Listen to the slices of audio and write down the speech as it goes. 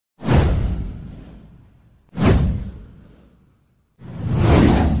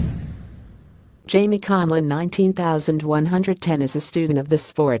Jamie Conlan 19,110 is a student of the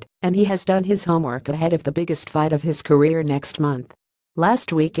sport, and he has done his homework ahead of the biggest fight of his career next month.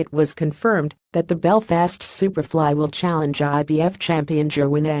 Last week it was confirmed that the Belfast Superfly will challenge IBF champion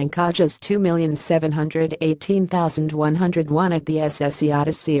Jerwin Ancajas 2,718,101 at the SSE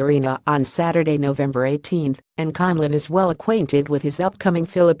Odyssey Arena on Saturday, November 18, and Conlan is well acquainted with his upcoming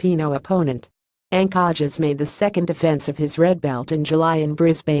Filipino opponent. Ancajas made the second defense of his red belt in July in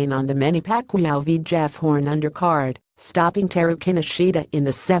Brisbane on the Manny Pacquiao v Jeff Horn undercard, stopping Teru Kinoshita in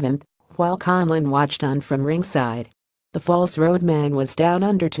the seventh, while Conlan watched on from ringside. The Falls Roadman was down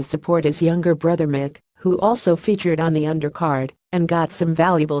under to support his younger brother Mick, who also featured on the undercard, and got some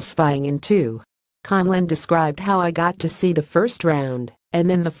valuable sparring in too. Conlan described how I got to see the first round, and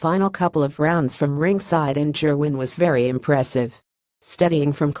then the final couple of rounds from ringside, and Jerwin was very impressive.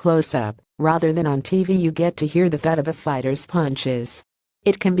 Studying from close-up, rather than on TV, you get to hear the thud of a fighter's punches.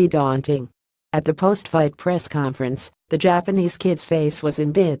 It can be daunting. At the post-fight press conference, the Japanese kid's face was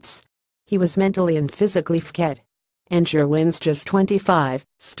in bits. He was mentally and physically fket. And Jerwin's just 25,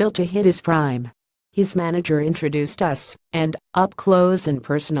 still to hit his prime. His manager introduced us, and, up close and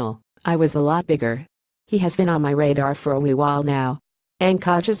personal, I was a lot bigger. He has been on my radar for a wee while now.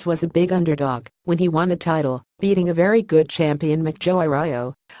 Ancajas was a big underdog when he won the title, beating a very good champion Joe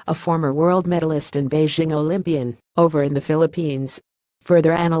Arroyo, a former world medalist and Beijing Olympian, over in the Philippines.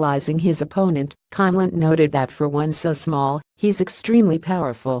 Further analyzing his opponent, Conlan noted that for one so small, he's extremely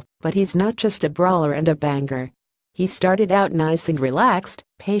powerful, but he's not just a brawler and a banger. He started out nice and relaxed,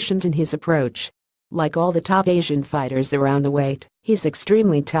 patient in his approach. Like all the top Asian fighters around the weight, he's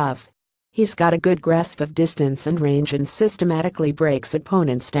extremely tough. He's got a good grasp of distance and range and systematically breaks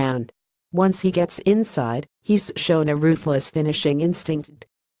opponents down. Once he gets inside, he's shown a ruthless finishing instinct.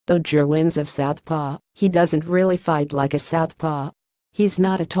 Though Jerwin's of southpaw, he doesn't really fight like a southpaw. He's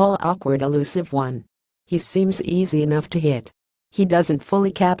not a tall, awkward, elusive one. He seems easy enough to hit. He doesn't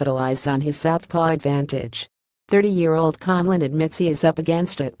fully capitalize on his southpaw advantage. 30-year-old Conlan admits he is up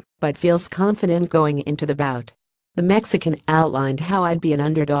against it, but feels confident going into the bout. The Mexican outlined how I'd be an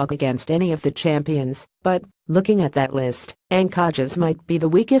underdog against any of the champions, but, looking at that list, Ancajas might be the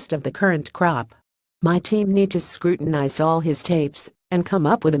weakest of the current crop. My team need to scrutinize all his tapes and come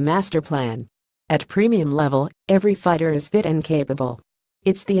up with a master plan. At premium level, every fighter is fit and capable.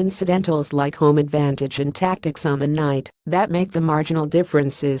 It's the incidentals like home advantage and tactics on the night that make the marginal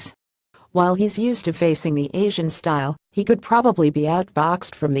differences. While he's used to facing the Asian style, he could probably be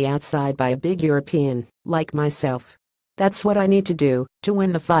outboxed from the outside by a big European, like myself. That's what I need to do to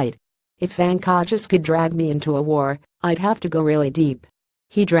win the fight. If Ancajas could drag me into a war, I'd have to go really deep.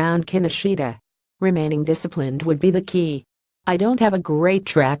 He drowned Kinoshita. Remaining disciplined would be the key. I don't have a great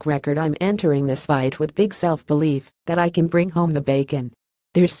track record. I'm entering this fight with big self-belief that I can bring home the bacon.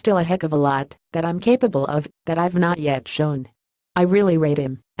 There's still a heck of a lot that I'm capable of that I've not yet shown. I really rate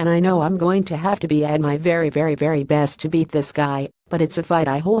him, and I know I'm going to have to be at my very best to beat this guy, but it's a fight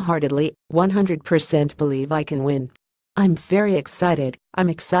I wholeheartedly, 100% believe I can win. I'm very excited. I'm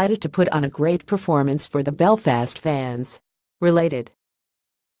excited to put on a great performance for the Belfast fans. Related.